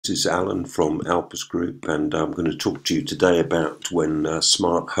This is Alan from Alpus Group, and I'm going to talk to you today about when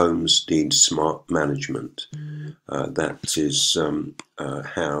smart homes need smart management. That is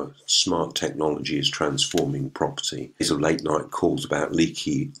how smart technology is transforming property. These are late night calls about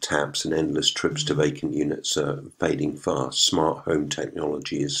leaky taps and endless trips to vacant units are fading fast. Smart home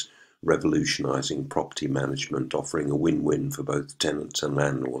technology is revolutionising property management, offering a win-win for both tenants and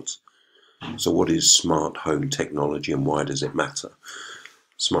landlords. So what is smart home technology and why does it matter?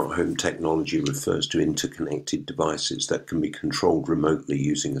 Smart home technology refers to interconnected devices that can be controlled remotely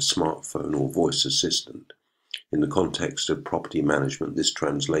using a smartphone or voice assistant. In the context of property management, this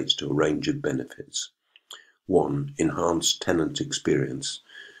translates to a range of benefits. 1. Enhanced tenant experience.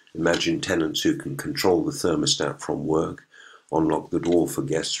 Imagine tenants who can control the thermostat from work, unlock the door for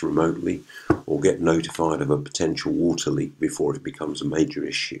guests remotely, or get notified of a potential water leak before it becomes a major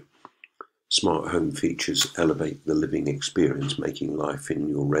issue. Smart home features elevate the living experience, making life in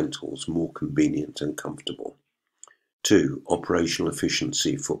your rentals more convenient and comfortable. 2. Operational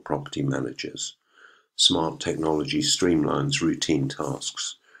efficiency for property managers. Smart technology streamlines routine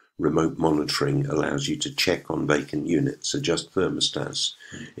tasks. Remote monitoring allows you to check on vacant units, adjust thermostats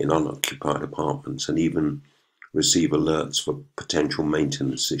in unoccupied apartments, and even receive alerts for potential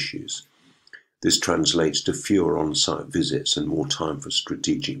maintenance issues. This translates to fewer on-site visits and more time for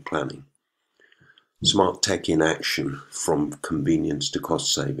strategic planning. Smart tech in action, from convenience to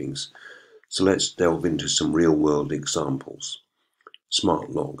cost savings. So let's delve into some real-world examples. Smart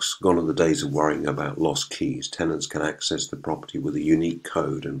locks. Gone are the days of worrying about lost keys. Tenants can access the property with a unique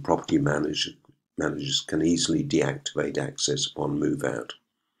code, and property managers can easily deactivate access upon move out.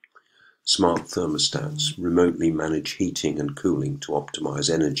 Smart thermostats. Remotely manage heating and cooling to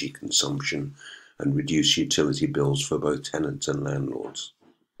optimize energy consumption and reduce utility bills for both tenants and landlords.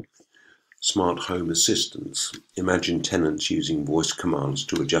 Smart home assistants. Imagine tenants using voice commands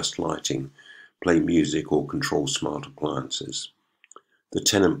to adjust lighting, play music, or control smart appliances. The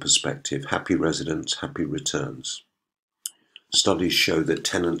tenant perspective. Happy residents, happy returns. Studies show that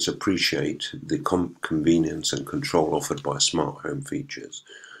tenants appreciate the convenience and control offered by smart home features.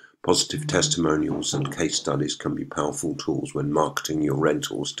 Positive testimonials and case studies can be powerful tools when marketing your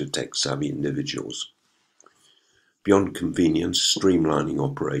rentals to tech-savvy individuals. Beyond convenience, streamlining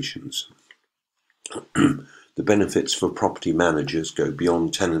operations. The benefits for property managers go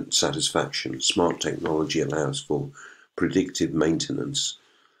beyond tenant satisfaction. Smart technology allows for predictive maintenance.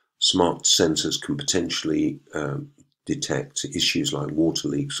 Smart sensors can potentially detect issues like water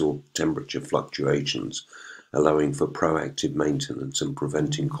leaks or temperature fluctuations, allowing for proactive maintenance and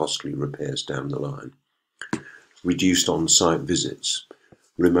preventing costly repairs down the line. Reduced on-site visits.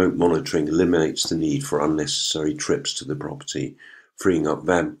 Remote monitoring eliminates the need for unnecessary trips to the property, freeing up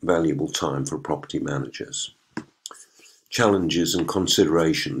valuable time for property managers. Challenges and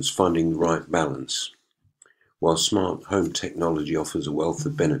considerations. Finding the right balance. While smart home technology offers a wealth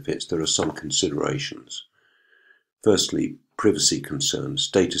of benefits, there are some considerations. Firstly, privacy concerns.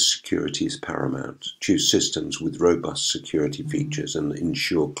 Data security is paramount. Choose systems with robust security features and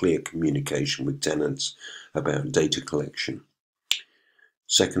ensure clear communication with tenants about data collection.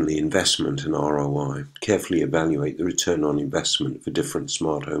 Secondly, investment and ROI. Carefully evaluate the return on investment for different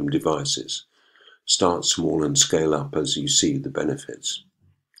smart home devices. Start small and scale up as you see the benefits.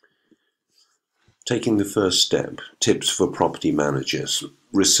 Taking the first step, tips for property managers.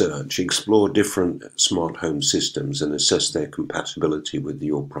 Research. Explore different smart home systems and assess their compatibility with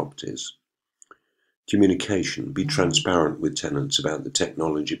your properties. Communication. Be transparent with tenants about the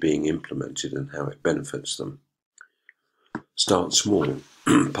technology being implemented and how it benefits them. Start small.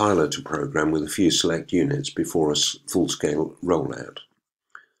 Pilot a program with a few select units before a full-scale rollout.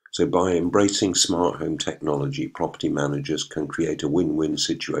 So by embracing smart home technology, property managers can create a win-win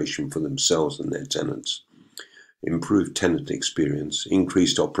situation for themselves and their tenants. Improved tenant experience,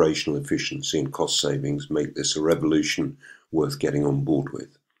 increased operational efficiency and cost savings make this a revolution worth getting on board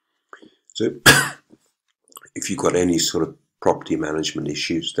with. So if you've got any sort of property management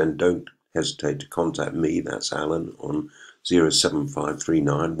issues, then don't hesitate to contact me, that's Alan, on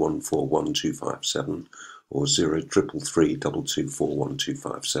 07539 141257 or 0333 224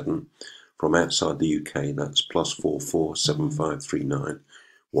 1257. From outside the UK, that's +44 7539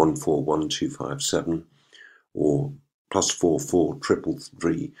 141257 or +44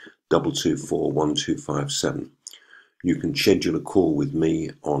 333 224 1257. You can schedule a call with me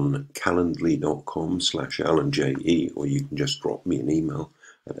on calendly.com/AlanJE, or you can just drop me an email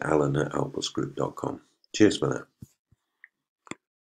at alan@alpusgroup.com. Cheers for now.